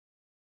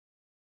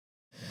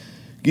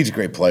He's a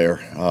great player.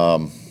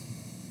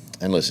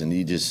 And listen,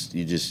 you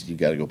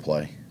got to go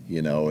play,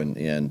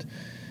 and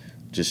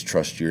just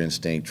trust your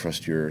instinct,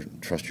 trust your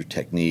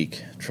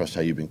technique, trust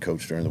how you've been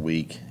coached during the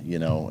week,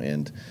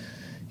 and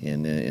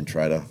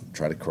try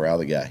to corral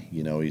the guy.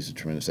 He's a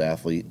tremendous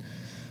athlete,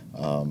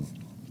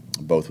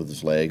 both with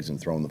his legs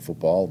and throwing the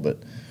football. But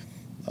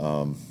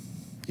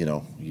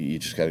you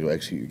just got to go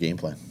execute your game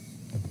plan.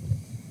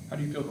 How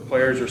do you feel the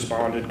players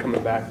responded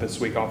coming back this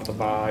week off the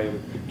bye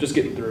and just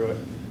getting through it?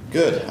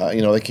 Good.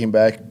 They came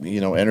back,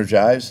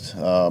 energized,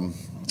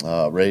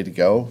 ready to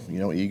go,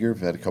 eager.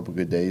 We've had a couple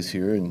good days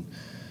here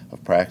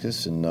of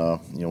practice and,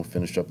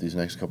 finished up these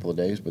next couple of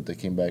days, but they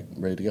came back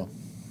ready to go.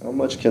 How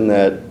much can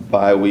that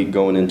bye week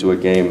going into a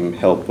game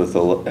help with,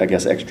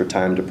 extra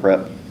time to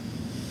prep?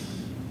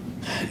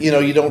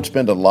 You don't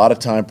spend a lot of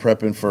time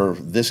prepping for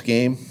this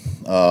game.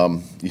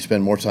 You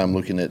spend more time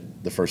looking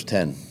at the first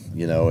 10,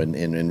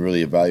 and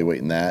really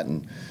evaluating that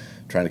and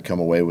trying to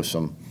come away with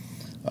some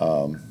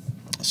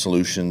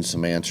solutions,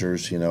 some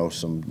answers,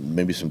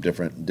 maybe some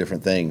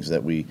different things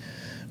that we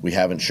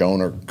haven't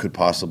shown or could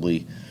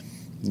possibly,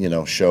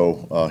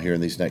 show here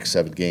in these next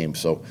 7 games.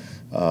 So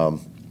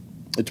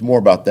it's more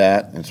about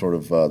that and sort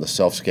of the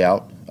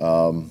self-scout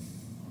than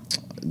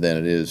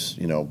it is,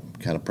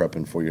 kind of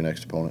prepping for your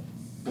next opponent.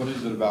 What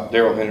is it about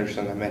Daryl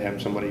Henderson that made him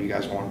somebody you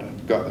guys wanted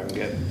to go out there and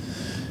get?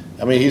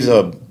 I mean, he's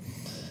a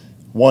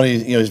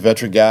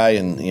veteran guy,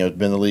 and he's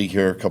been in the league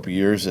here a couple of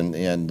years, and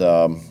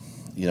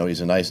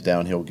he's a nice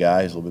downhill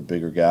guy. He's a little bit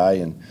bigger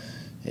guy,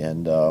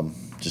 and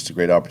just a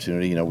great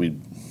opportunity.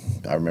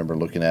 I remember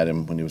looking at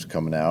him when he was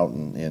coming out,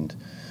 and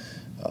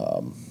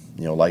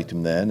liked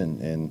him then,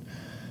 and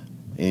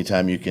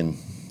anytime you can,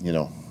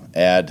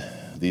 add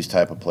these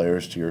type of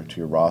players to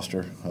your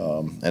roster,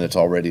 and it's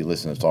already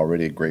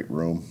a great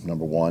room.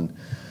 Number one,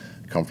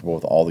 comfortable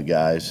with all the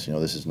guys.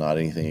 This is not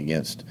anything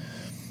against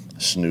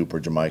Snoop or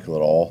Jermichael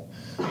at all.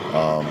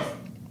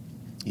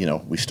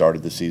 We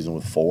started the season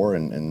with 4,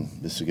 and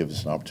this will give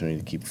us an opportunity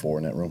to keep 4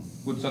 in that room.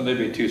 Would Sunday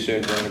be too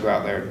soon for him to go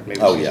out there?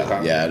 Maybe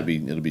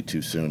It'll be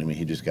too soon. I mean,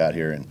 he just got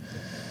here, and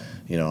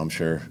I'm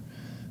sure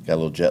got a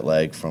little jet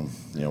lag from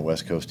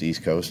West Coast to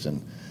East Coast,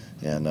 and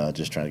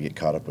just trying to get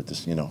caught up with this,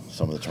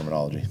 some of the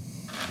terminology.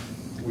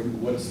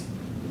 What's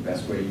the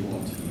best way you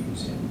want to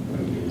use him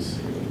when he is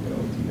able to go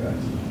with you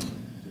guys?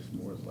 Just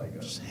more as like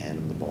just hand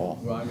him the ball.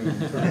 Well, I mean,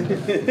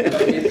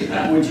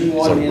 would you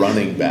want it's a him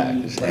running to back.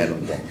 be, Just hand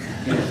him the ball.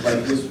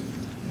 Like just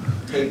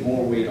take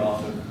more weight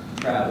off of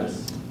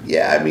Travis?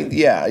 Yeah, I mean,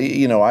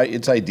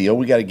 it's ideal.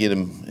 We got to get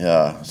him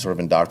sort of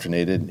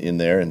indoctrinated in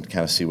there and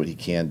kind of see what he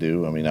can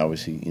do. I mean,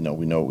 obviously,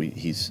 we know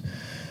he's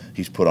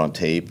put on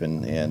tape,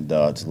 and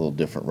it's a little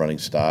different running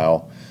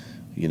style,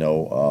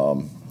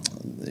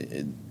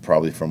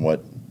 probably from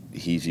what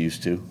he's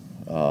used to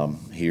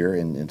here,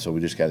 and so we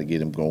just got to get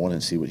him going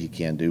and see what he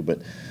can do.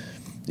 But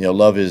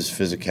love his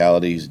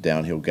physicality. He's a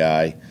downhill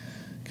guy,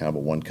 kind of a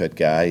one-cut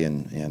guy,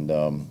 and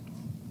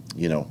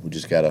we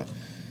just got to.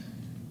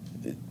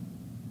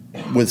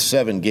 With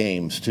 7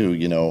 games too,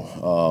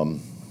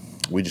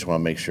 we just want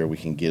to make sure we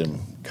can get him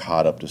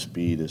caught up to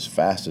speed as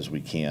fast as we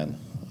can,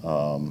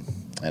 and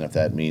if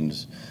that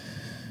means,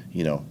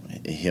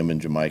 him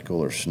and Jermichael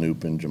or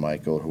Snoop and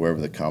Jermichael or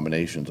whoever the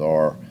combinations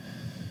are,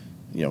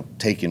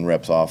 taking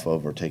reps off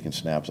of or taking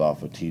snaps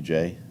off of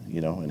TJ,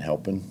 and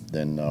helping,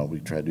 then we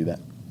try to do that.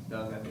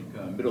 Doug, I think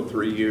middle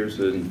 3 years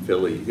in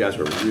Philly, you guys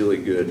were really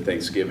good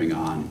Thanksgiving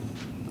on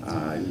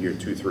in year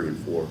 2, 3, and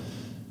 4,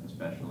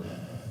 especially.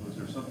 Is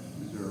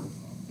there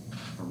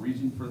a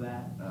reason for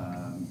that?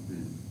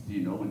 Do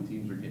you know when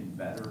teams are getting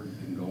better and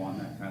can go on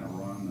that kind of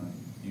run?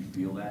 Do you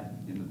feel that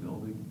in the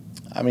building?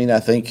 I mean, I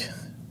think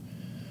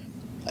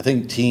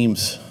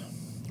teams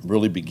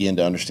really begin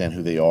to understand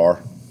who they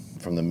are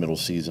from the middle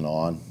season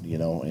on,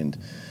 and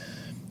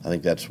I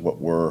think that's what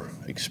we're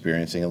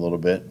experiencing a little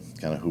bit,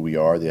 kind of who we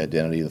are, the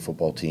identity of the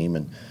football team,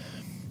 and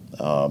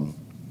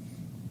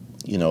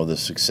the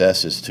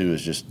success is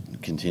just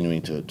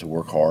continuing to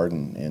work hard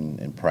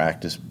and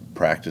practice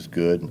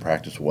good and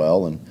practice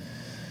well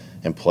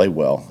and play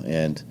well,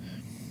 and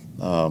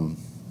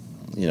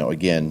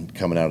again,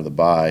 coming out of the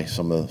bye,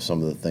 some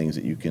of the things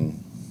that you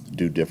can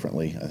do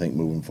differently, I think,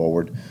 moving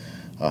forward,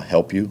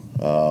 help you.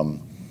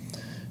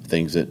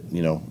 Things that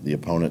the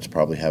opponents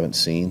probably haven't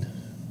seen,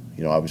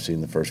 obviously in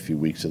the first few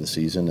weeks of the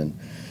season, and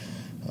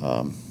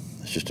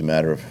it's just a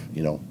matter of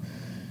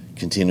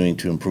continuing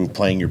to improve,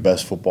 playing your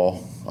best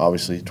football.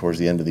 Obviously, towards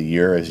the end of the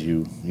year, as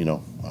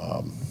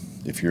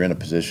if you're in a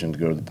position to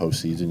go to the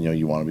postseason,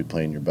 you want to be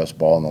playing your best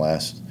ball in the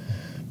last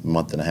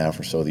month and a half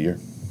or so of the year.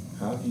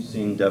 How have you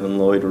seen Devin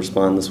Lloyd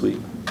respond this week?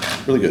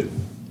 Really good.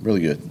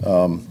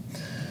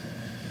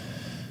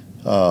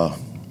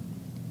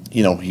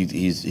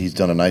 He's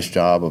done a nice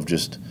job of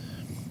just,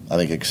 I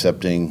think,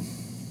 accepting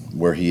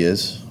where he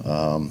is,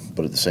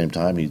 but at the same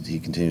time, he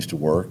continues to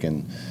work,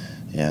 and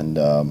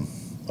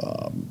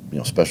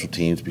special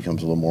teams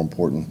becomes a little more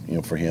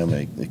important, for him.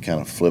 They kind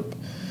of flip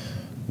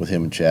with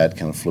him and Chad,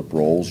 kind of flip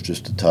roles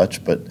just a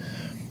touch, but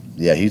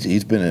yeah,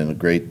 he's been in a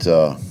great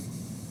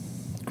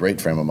great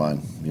frame of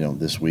mind,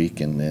 this week,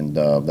 and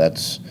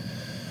that's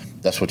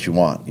what you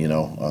want,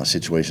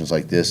 situations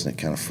like this, and it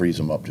kind of frees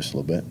them up just a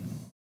little bit.